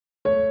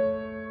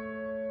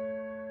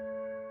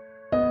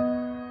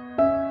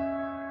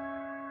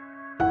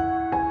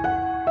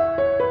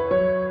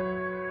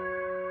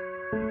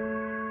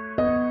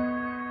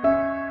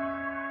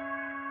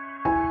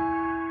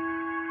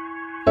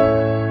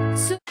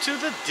To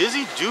the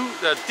Dizzy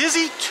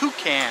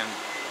Toucan.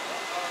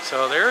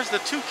 So there's the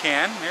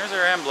Toucan. There's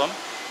our emblem.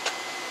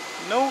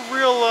 No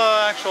real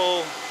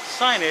actual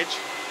signage.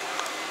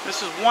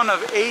 This is one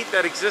of 8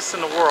 that exists in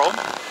the world.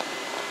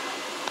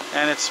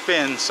 And it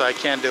spins, so I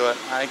can't do it.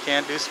 I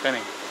can't do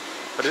spinning.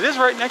 But it is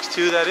right next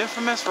to that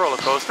infamous roller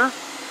coaster,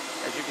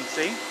 as you can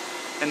see,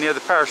 and near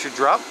the parachute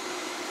drop.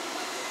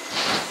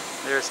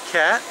 There's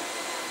Cat.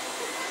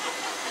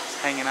 It's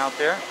hanging out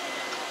there.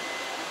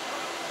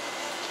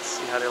 Let's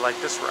see how they like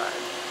this ride.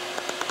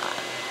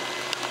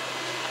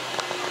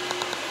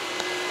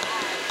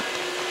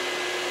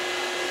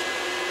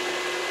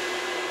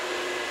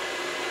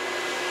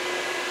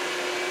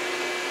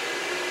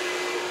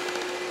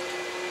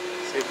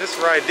 See, if this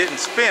ride didn't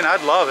spin,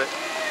 I'd love it.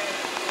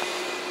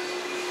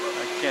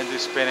 I can't do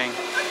spinning.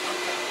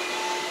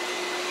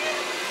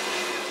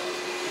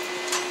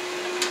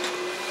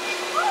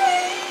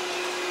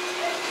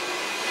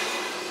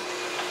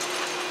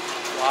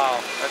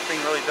 Wow, that thing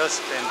really does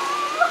spin.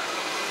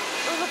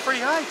 Those are pretty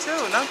high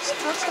too, not so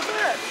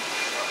bad.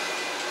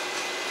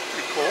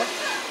 Pretty cool.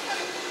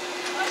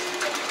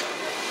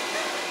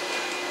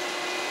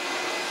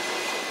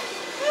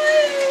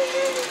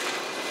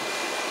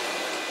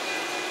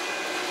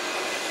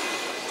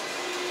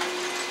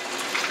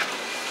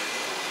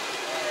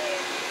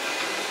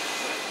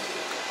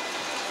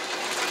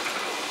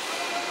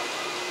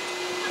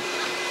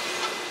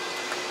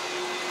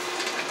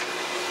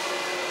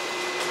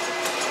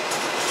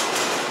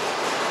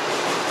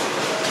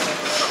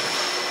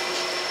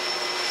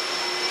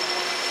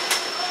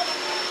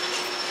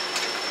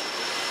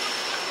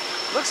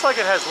 Looks like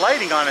it has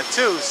lighting on it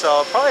too,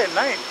 so probably at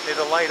night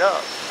it'll light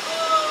up.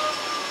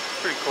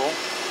 Pretty cool.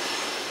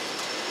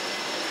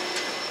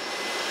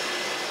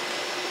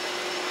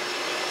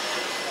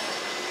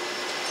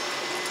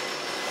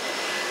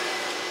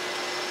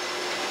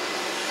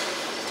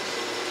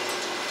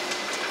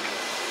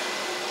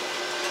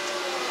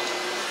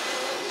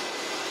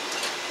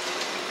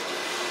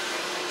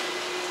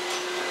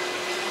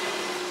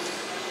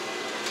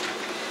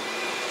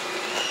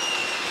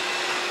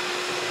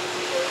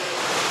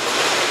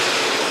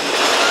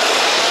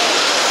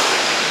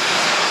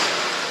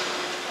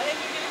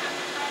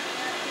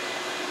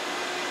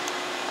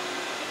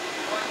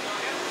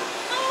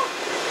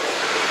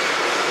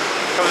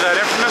 That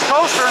infamous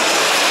coaster.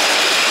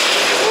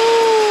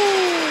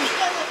 Woo!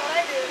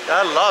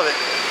 I love it.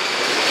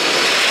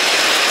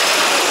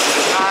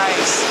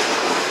 Nice.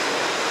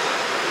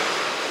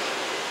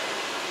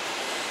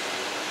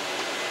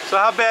 So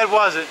how bad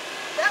was it?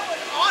 That was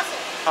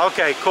awesome.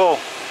 Okay, cool.